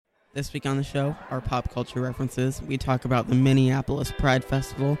This week on the show, our pop culture references, we talk about the Minneapolis Pride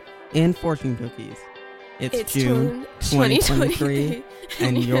Festival and fortune cookies. It's June 2023,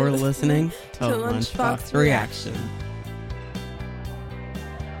 and you're listening to Lunchbox Reaction.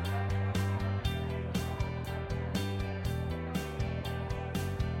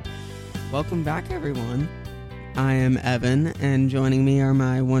 Welcome back, everyone. I am Evan, and joining me are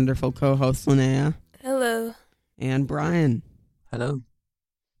my wonderful co-hosts, Linnea. Hello. And Brian. Hello.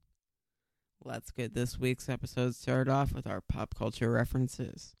 Let's get this week's episode started off with our pop culture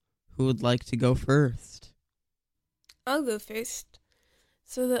references. Who would like to go first? I'll go first.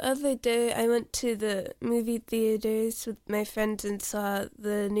 So the other day, I went to the movie theaters with my friends and saw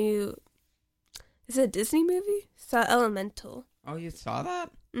the new... Is it a Disney movie? Saw Elemental. Oh, you saw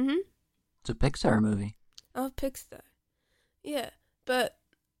that? Mm-hmm. It's a Pixar movie. Oh, Pixar. Yeah, but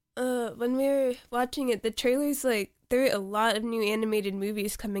when we were watching it, the trailers, there are a lot of new animated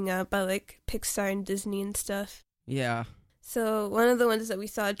movies coming out by, Pixar and Disney and stuff. Yeah. So one of the ones that we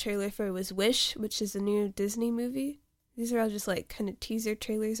saw a trailer for was Wish, which is a new Disney movie. These are all just, kind of teaser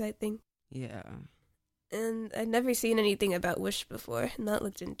trailers, I think. Yeah. And I'd never seen anything about Wish before, and that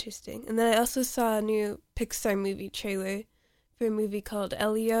looked interesting. And then I also saw a new Pixar movie trailer for a movie called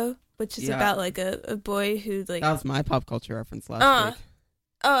Elio, which is about, a boy who, That was my pop culture reference last week.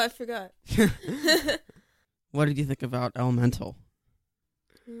 Oh, I forgot. What did you think about Elemental?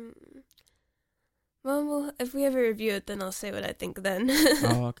 Well, if we ever review it, then I'll say what I think then.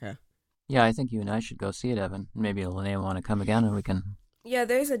 Oh, okay. Yeah, I think you and I should go see it, Evan. Maybe Linnea will want to come again and we can... Yeah,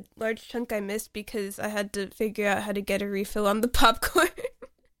 there's a large chunk I missed because I had to figure out how to get a refill on the popcorn.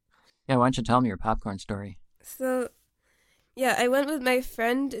 Yeah, why don't you tell me your popcorn story? So, yeah, I went with my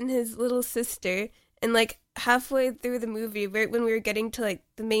friend and his little sister, and, halfway through the movie, right when we were getting to,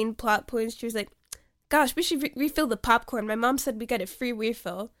 the main plot points, she was like, gosh, we should refill the popcorn. My mom said we got a free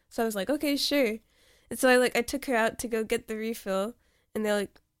refill. So I was like, okay, sure. And so I took her out to go get the refill, and they're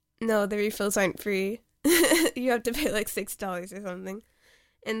like, no, the refills aren't free. You have to pay $6 or something.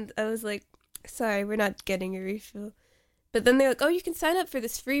 And I was like, sorry, we're not getting a refill. But then they're like, oh, you can sign up for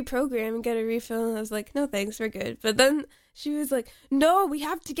this free program and get a refill. And I was like, no, thanks, we're good. But then she was like, no, we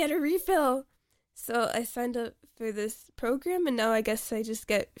have to get a refill. So I signed up for this program, and now I guess I just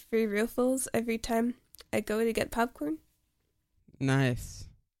get free refills every time I go to get popcorn. Nice.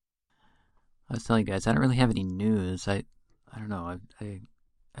 I was telling you guys, I don't really have any news. I don't know. I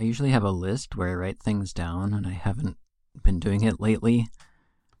usually have a list where I write things down, and I haven't been doing it lately.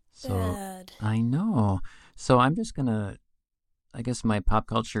 So Dad. I know. So I'm just gonna... I guess my pop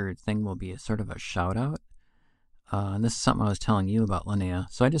culture thing will be a sort of a shout out. And this is something I was telling you about, Linnea.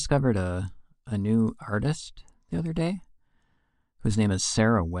 So I discovered a new artist the other day whose name is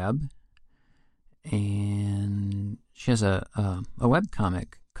Sarah Webb. And she has a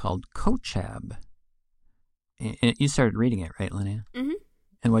webcomic called Kochab. You started reading it, right, Linnea? Mm-hmm.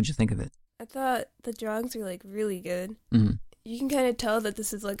 And what'd you think of it? I thought the drawings were, really good. Mm-hmm. You can kind of tell that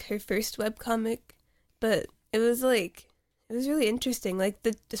this is, her first webcomic, but it was, it was really interesting.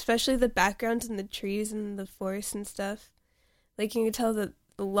 Especially the backgrounds and the trees and the forest and stuff. You can tell that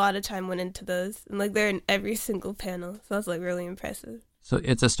a lot of time went into those, and, they're in every single panel, so that's, really impressive. So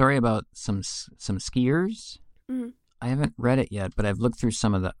it's a story about some skiers. Mm-hmm. I haven't read it yet, but I've looked through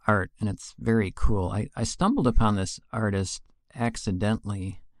some of the art, and it's very cool. I stumbled upon this artist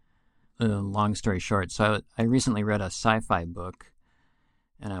accidentally, long story short. So I recently read a sci-fi book,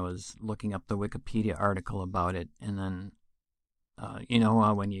 and I was looking up the Wikipedia article about it, and then,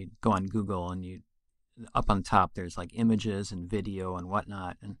 when you go on Google and up on top, there's images and video and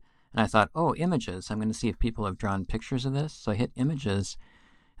whatnot, and I thought, oh, images. I'm going to see if people have drawn pictures of this. So I hit images,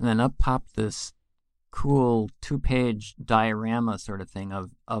 and then up popped this cool 2-page diorama sort of thing of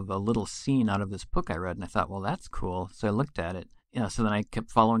a little scene out of this book I read, and I thought, well, that's cool. So I looked at it. So then I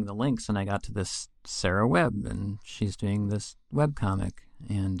kept following the links, and I got to this Sarah Webb, and she's doing this webcomic,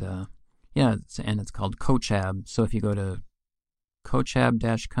 and it's called Kochab. So if you go to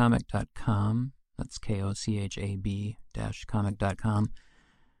kochab-comic.com, that's KOCHAB-comic.com,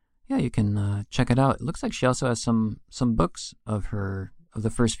 yeah, you can check it out. It looks like she also has some books of the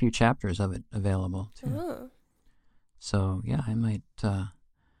first few chapters of it available too. Oh. So yeah, I might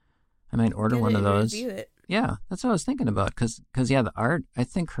order one of those. Review it. Yeah, that's what I was thinking about. Cause the art. I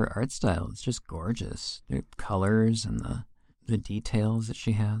think her art style is just gorgeous. The colors and the details that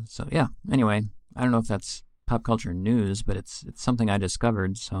she has. So yeah. Anyway, I don't know if that's pop culture news, but it's something I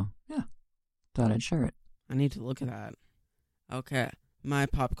discovered. So yeah, thought I'd share it. I need to look at that. Okay. My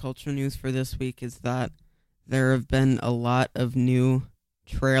pop culture news for this week is that there have been a lot of new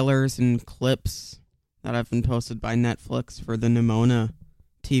trailers and clips that have been posted by Netflix for the Nimona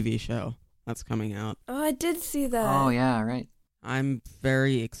TV show that's coming out. Oh, I did see that. Oh, yeah, right. I'm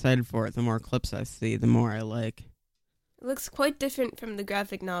very excited for it. The more clips I see, the more I like. It looks quite different from the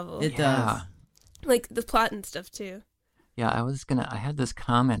graphic novel. It does. Like the plot and stuff, too. Yeah, I had this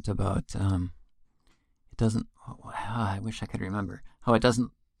comment about, it doesn't, I wish I could remember, how it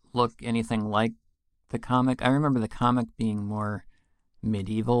doesn't look anything like the comic. I remember the comic being more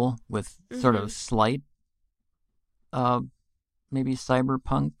medieval with sort of slight, maybe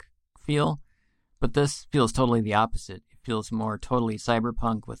cyberpunk feel, but this feels totally the opposite. It feels more totally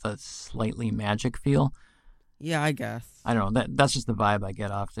cyberpunk with a slightly magic feel. Yeah, I guess. I don't know, that's just the vibe I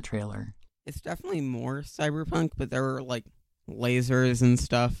get off the trailer. It's definitely more cyberpunk, but there were like lasers and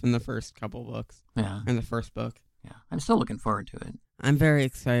stuff in the first couple books. Yeah. In the first book. Yeah. I'm still looking forward to it. I'm very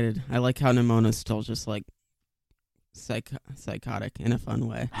excited. I like how Nemona's still just like psychotic in a fun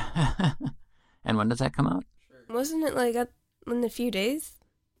way. And when does that come out? Wasn't it like in a few days?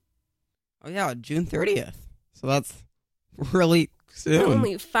 Oh yeah, June 30th. So that's really soon.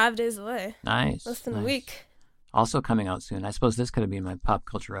 Only 5 days away. Nice. Less than a week. Also coming out soon. I suppose this could have been my pop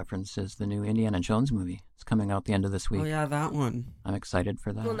culture reference, is the new Indiana Jones movie. It's coming out the end of this week. Oh yeah, that one. I'm excited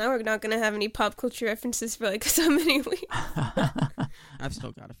for that. Well, now we're not going to have any pop culture references for like so many weeks. I've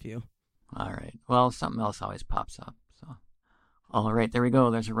still got a few. All right. Well, something else always pops up. So, all right, there we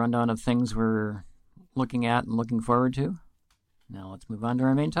go. There's a rundown of things we're looking at and looking forward to. Now let's move on to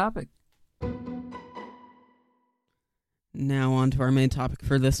our main topic. Now on to our main topic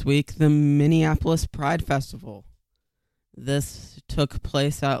for this week, the Minneapolis Pride Festival. This took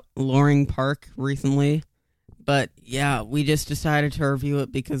place at Loring Park recently, but yeah, we just decided to review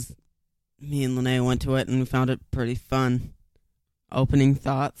it because me and Linnea went to it and we found it pretty fun. Opening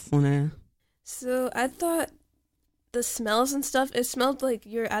thoughts, Linnea? So I thought the smells and stuff, it smelled like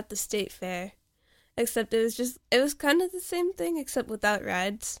you're at the state fair, except it was kind of the same thing except without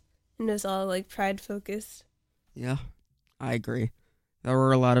rides, and it was all like Pride focused. Yeah. I agree. There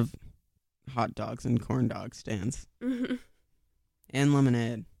were a lot of hot dogs and corn dog stands. Mm-hmm. And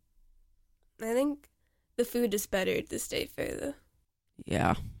lemonade. I think the food is better at the state fair, though.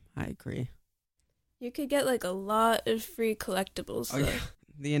 Yeah, I agree. You could get, like, a lot of free collectibles, though. Oh, yeah.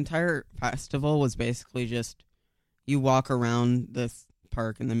 The entire festival was basically just, you walk around this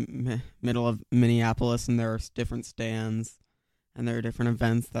park in the middle of Minneapolis, and there are different stands, and there are different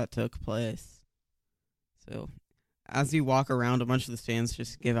events that took place. So as you walk around, a bunch of the stands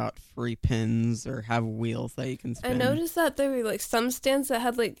just give out free pins or have wheels that you can spin. I noticed that there were, like, some stands that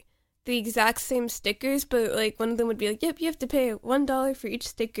had, like, the exact same stickers, but, like, one of them would be like, yep, you have to pay $1 for each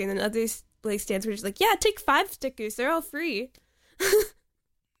sticker, and then others, like, stands were just like, yeah, take 5 stickers, they're all free.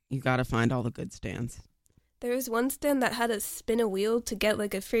 You gotta find all the good stands. There was one stand that had to spin a wheel to get,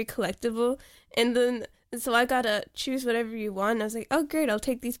 like, a free collectible, and then, so I gotta choose whatever you want. I was like, oh, great, I'll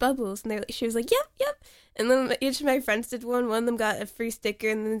take these bubbles. And she was like, yep. And then each of my friends did one. One of them got a free sticker,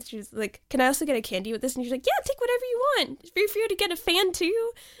 and then she was like, can I also get a candy with this? And she was like, yeah, take whatever you want. It's free for you to get a fan,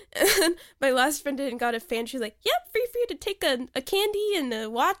 too. And my last friend didn't got a fan. She was like, yep, free for you to take a candy and a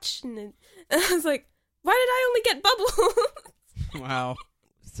watch. And I was like, why did I only get bubbles? Wow.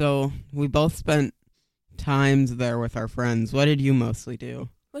 So we both spent times there with our friends. What did you mostly do?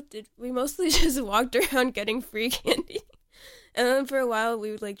 We mostly just walked around getting free candy. And then for a while,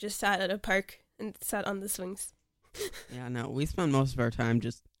 we would, like, just sat at a park and sat on the swings. Yeah, no, we spent most of our time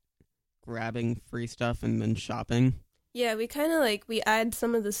just grabbing free stuff and then shopping. Yeah, we kind of, like, we eyed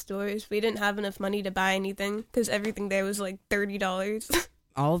some of the stores. We didn't have enough money to buy anything, because everything there was, like, $30.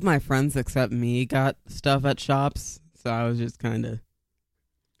 All of my friends except me got stuff at shops, so I was just kind of...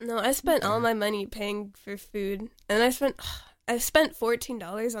 No, I spent all my money paying for food, and I spent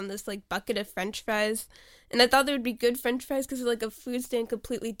 $14 on this, like, bucket of French fries, and I thought they would be good French fries because it's, like, a food stand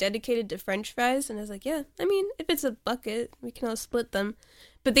completely dedicated to French fries, and I was like, yeah, I mean, if it's a bucket, we can all split them.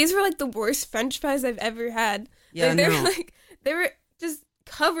 But these were, like, the worst French fries I've ever had. Yeah, like, they were just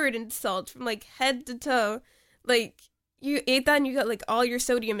covered in salt from, like, head to toe. Like, you ate that and you got, like, all your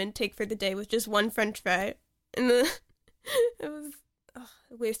sodium intake for the day with just one French fry. And then it was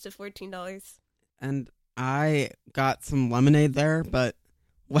a waste of $14. And I got some lemonade there, but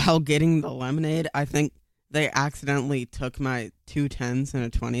while getting the lemonade, I think they accidentally took my 2 10s and a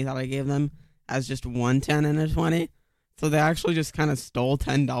 20 that I gave them as just 1 10 and a 20. So they actually just kind of stole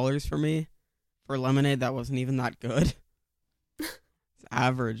 $10 from me for lemonade that wasn't even that good. It's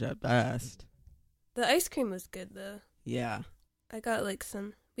average at best. The ice cream was good, though. Yeah. We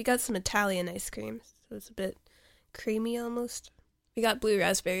got some Italian ice cream, so it's a bit creamy almost. We got blue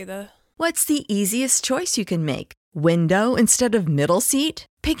raspberry, though. What's the easiest choice you can make? Window instead of middle seat?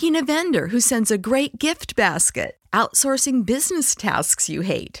 Picking a vendor who sends a great gift basket? outsourcing business tasks you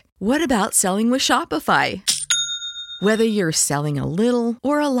hate? What about selling with Shopify? Whether you're selling a little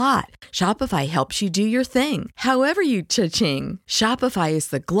or a lot, Shopify helps you do your thing, however you cha-ching. Shopify is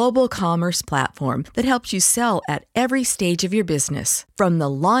the global commerce platform that helps you sell at every stage of your business. From the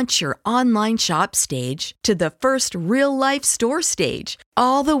launch your online shop stage to the first real-life store stage,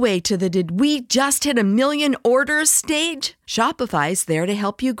 all the way to the did we just hit a million orders stage. Shopify's there to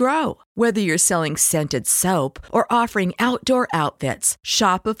help you grow. Whether you're selling scented soap or offering outdoor outfits,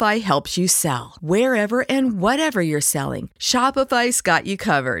 Shopify helps you sell. Wherever and whatever you're selling, Shopify's got you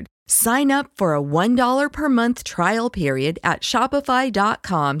covered. Sign up for a $1 per month trial period at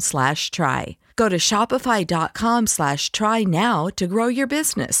shopify.com/try. Go to shopify.com/try now to grow your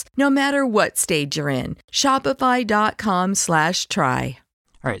business, no matter what stage you're in. Shopify.com/try.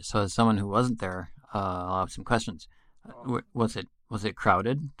 All right, so as someone who wasn't there, I'll have some questions. Was it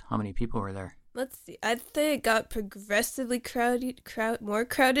crowded? How many people were there? Let's see. I'd say it got progressively more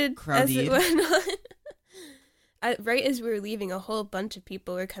crowded as it went on. Right as we were leaving, a whole bunch of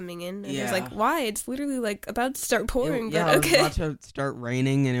people were coming in. And I was like, why? It's literally like about to start pouring. It was about to start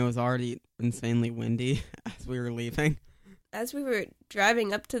raining, and it was already insanely windy as we were leaving. As we were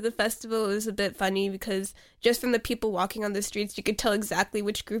driving up to the festival, it was a bit funny because just from the people walking on the streets, you could tell exactly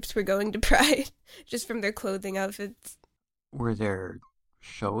which groups were going to Pride, just from their clothing outfits. Were there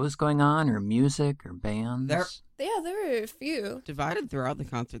shows going on, or music, or bands? There were a few. Divided throughout the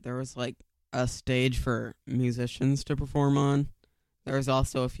concert, there was like a stage for musicians to perform on. There was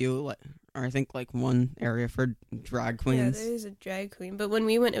also a few, or I think like one area for drag queens. Yeah, there was a drag queen, but when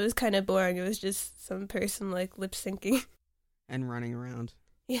we went, it was kind of boring. It was just some person like lip syncing and running around.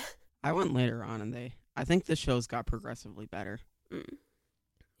 Yeah, I went later on, and I think the shows got progressively better.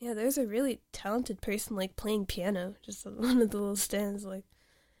 Yeah, there's a really talented person like playing piano, just on one of the little stands. Like,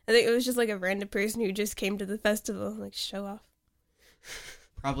 I think it was just like a random person who just came to the festival, like show off.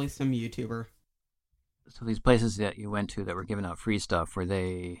 Probably some YouTuber. So these places that you went to that were giving out free stuff, were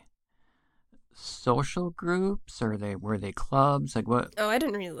they social groups, or were they clubs? Like what? Oh, I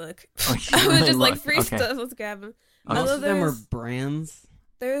didn't really look. Oh, I was really just like looked. free Okay. stuff. Let's grab them. Most of them were brands.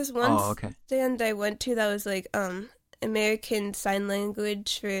 There was one okay. stand I went to that was like American Sign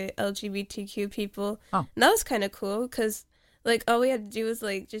Language for LGBTQ people. Oh. And that was kind of cool because like all we had to do was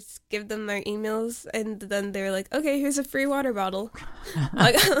like just give them our emails, and then they were like, okay, here's a free water bottle.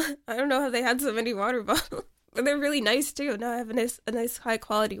 Like, I don't know how they had so many water bottles, but they're really nice too. Now I have a nice high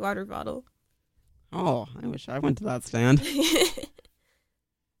quality water bottle. Oh, I wish I went to that stand.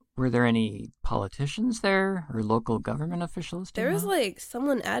 Were there any politicians there, or local government officials? There was like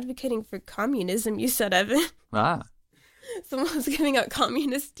someone advocating for communism, you said, Evan. Ah. Someone was giving out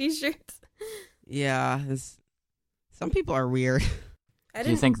communist t-shirts. Yeah, some people are weird. Do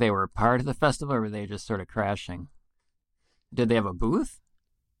you think they were part of the festival, or were they just sort of crashing? Did they have a booth?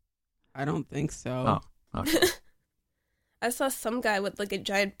 I don't think so. Oh, okay. I saw some guy with like a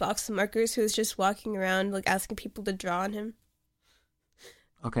giant box of markers who was just walking around like asking people to draw on him.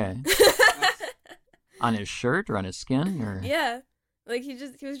 Okay. On his shirt or on his skin, or? Yeah. Like he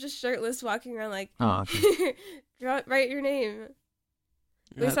was just shirtless walking around like, oh, okay. write your name.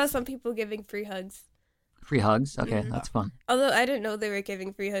 We saw some people giving free hugs. Free hugs? Okay, Mm-hmm. That's fun. Although I didn't know they were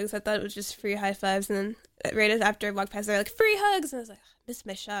giving free hugs. I thought it was just free high fives, and then right after I walked past, they were like, free hugs! And I was like, missed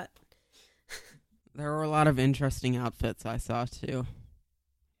my shot. There were a lot of interesting outfits I saw, too.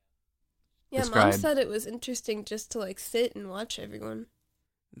 Yeah, Describe. Mom said it was interesting just to like sit and watch everyone.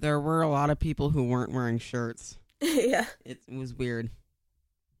 There were a lot of people who weren't wearing shirts. Yeah. It was weird.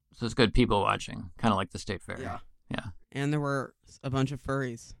 So it's good people watching, kind of like the state fair. Yeah. Yeah. And there were a bunch of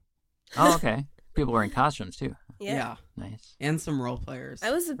furries. Oh, okay. People wearing costumes, too. Yeah. Nice. And some role players.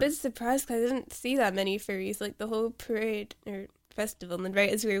 I was a bit surprised because I didn't see that many furries, like the whole parade or festival. And then right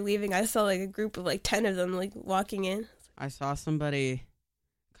as we were leaving, I saw like a group of like 10 of them like walking in. I saw somebody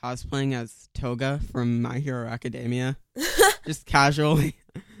cosplaying as Toga from My Hero Academia. Just casually.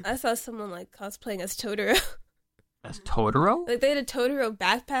 I saw someone like cosplaying as Totoro. As Totoro? Like they had a Totoro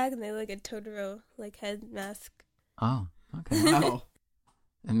backpack and they had like a Totoro like head mask. Oh, okay. Wow.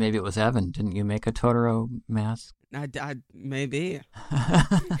 And maybe it was Evan. Didn't you make a Totoro mask? I maybe.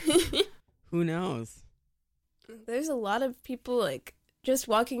 Who knows? There's a lot of people like just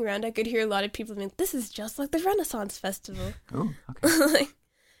walking around. I could hear a lot of people being, this is just like the Renaissance Festival. Oh, okay. Like,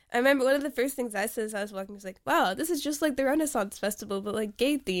 I remember one of the first things I said as I was walking was like, wow, this is just like the Renaissance Festival, but like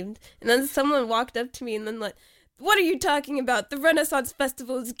gay themed. And then someone walked up to me and then like, what are you talking about? The Renaissance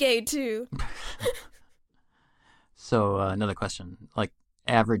Festival is gay too. So another question, like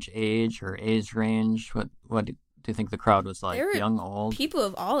average age or age range, what do you think the crowd was like? There were Young, old? People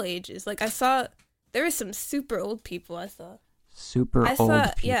of all ages. Like I saw There were some super old people I saw. Super old people.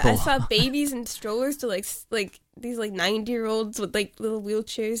 Yeah, I saw babies in strollers to like these like 90-year-olds with like little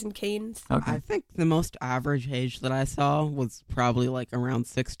wheelchairs and canes. Okay. I think the most average age that I saw was probably like around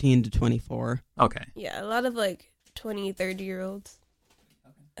 16 to 24. Okay. Yeah, a lot of like 20, 30-year-olds.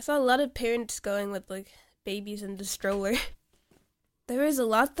 I saw a lot of parents going with like babies in the stroller. There was a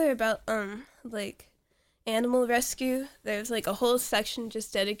lot there about like animal rescue. There's like a whole section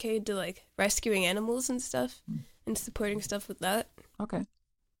just dedicated to like rescuing animals and stuff and supporting stuff with that. Okay.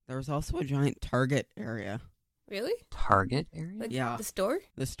 There was also a giant Target area. Really? Target area? Like Yeah. the store?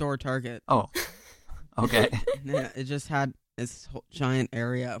 The store Target. Oh. Okay. Yeah, it just had this whole giant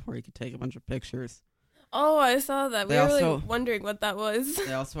area where you could take a bunch of pictures. Oh, I saw that. We They were also- like wondering what that was.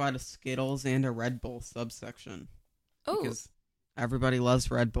 They also had a Skittles and a Red Bull subsection. Oh, Because everybody loves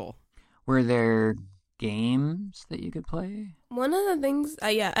Red Bull. Were there games that you could play? one of the things,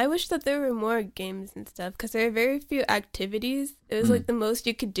 I wish that there were more games and stuff because there are very few activities. It was like the most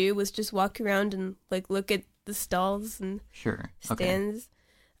you could do was just walk around and like look at the stalls and Sure. Okay. stands.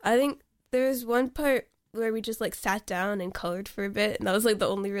 I think there was one part where we just like sat down and colored for a bit, and that was like the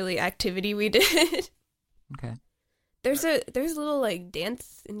only really activity we did. Okay. There's a little like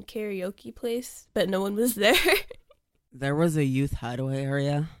dance and karaoke place, but no one was there. There was a youth hideaway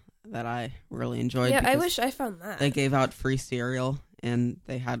area that I really enjoyed. Yeah, I because wish I found that. they gave out free cereal and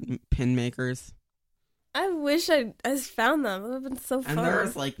they had pin makers. I wish I found them. It would have been so fun. And there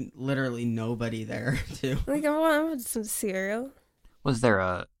was like literally nobody there too. Like, I want some cereal. Was there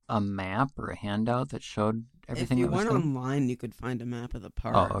a map or a handout that showed everything If you that was went there? online, you could find a map of the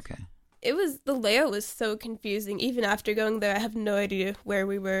park. Oh, okay. The layout was so confusing. Even after going there, I have no idea where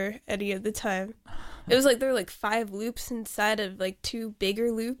we were any of the time. It was like there were like 5 loops inside of like 2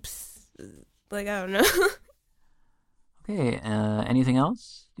 bigger loops. Like, I don't know. Okay. Anything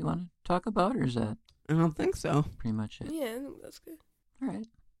else you want to talk about, or is that I don't think so. pretty much it? Yeah, I think that's good. All right.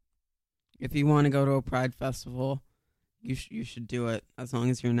 If you want to go to a Pride festival, you should do it as long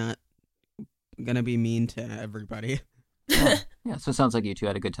as you're not gonna be mean to everybody. Yeah. So it sounds like you two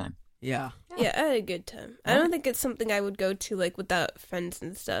had a good time. Yeah. Yeah, I had a good time. I don't think it's something I would go to like without friends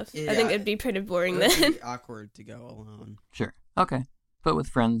and stuff. I think Yeah. it'd be pretty boring It would then. be awkward to go alone. Sure. Okay. But with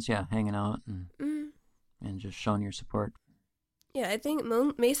friends, yeah, hanging out and Mm. and just showing your support. Yeah, I think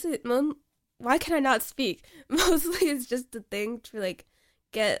why can I not speak? Mostly it's just the thing to like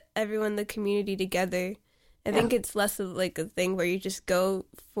get everyone in the community together. I think it's less of like a thing where you just go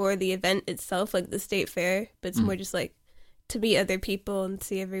for the event itself, like the state fair, but it's more just like to meet other people and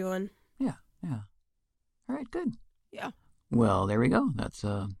see everyone. Yeah. Yeah. All right. Good. Yeah. Well, there we go. That's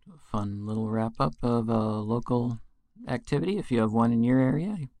a fun little wrap up of a local activity. If you have one in your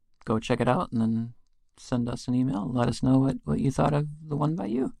area, go check it out and then send us an email. Let us know what you thought of the one by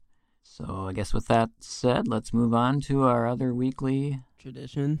you. So I guess with that said, let's move on to our other weekly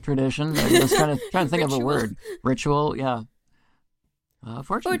Tradition. I was trying to think of a word. Ritual, yeah.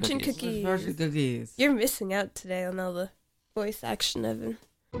 Fortune cookies. Fortune cookies. You're missing out today on all the voice action, Evan.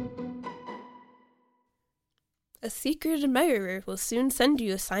 A secret admirer will soon send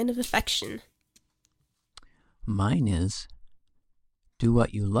you a sign of affection. Mine is, do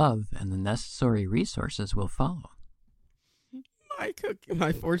what you love and the necessary resources will follow.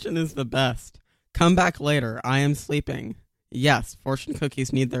 My fortune is the best. Come back later. I am sleeping. Yes, fortune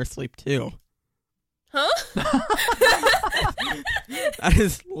cookies need their sleep too. Huh? That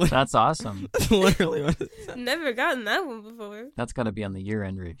is That's awesome. literally what it said. Never gotten that one before. That's got to be on the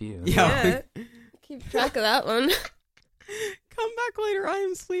year-end review. Yeah. Keep track of that one. Come back later. I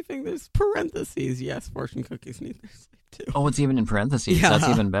am sleeping. There's parentheses. Yes, fortune cookies need their sleep too. Oh, it's even in parentheses. Yeah. That's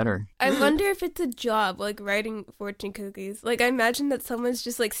even better. I wonder if it's a job, like writing fortune cookies. Like, I imagine that someone's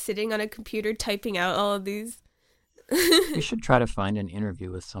just like sitting on a computer typing out all of these. We should try to find an interview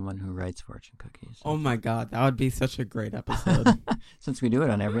with someone who writes fortune cookies. Oh my god, that would be such a great episode. Since we do it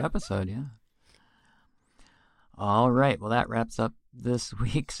on every episode, yeah. All right. Well, that wraps up this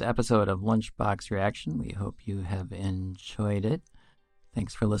week's episode of Lunchbox Reaction. We hope you have enjoyed it.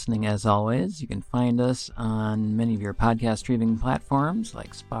 Thanks for listening as always. You can find us on many of your podcast streaming platforms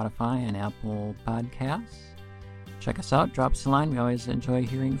like Spotify and Apple Podcasts. Check us out. Drop us a line. We always enjoy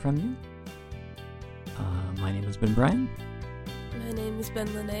hearing from you. My name has been Brian. My name is Ben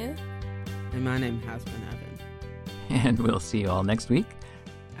Linnea. And my name has been Evan. And we'll see you all next week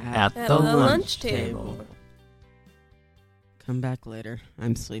at At the the lunch lunch table. table. Come back later.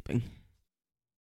 I'm sleeping.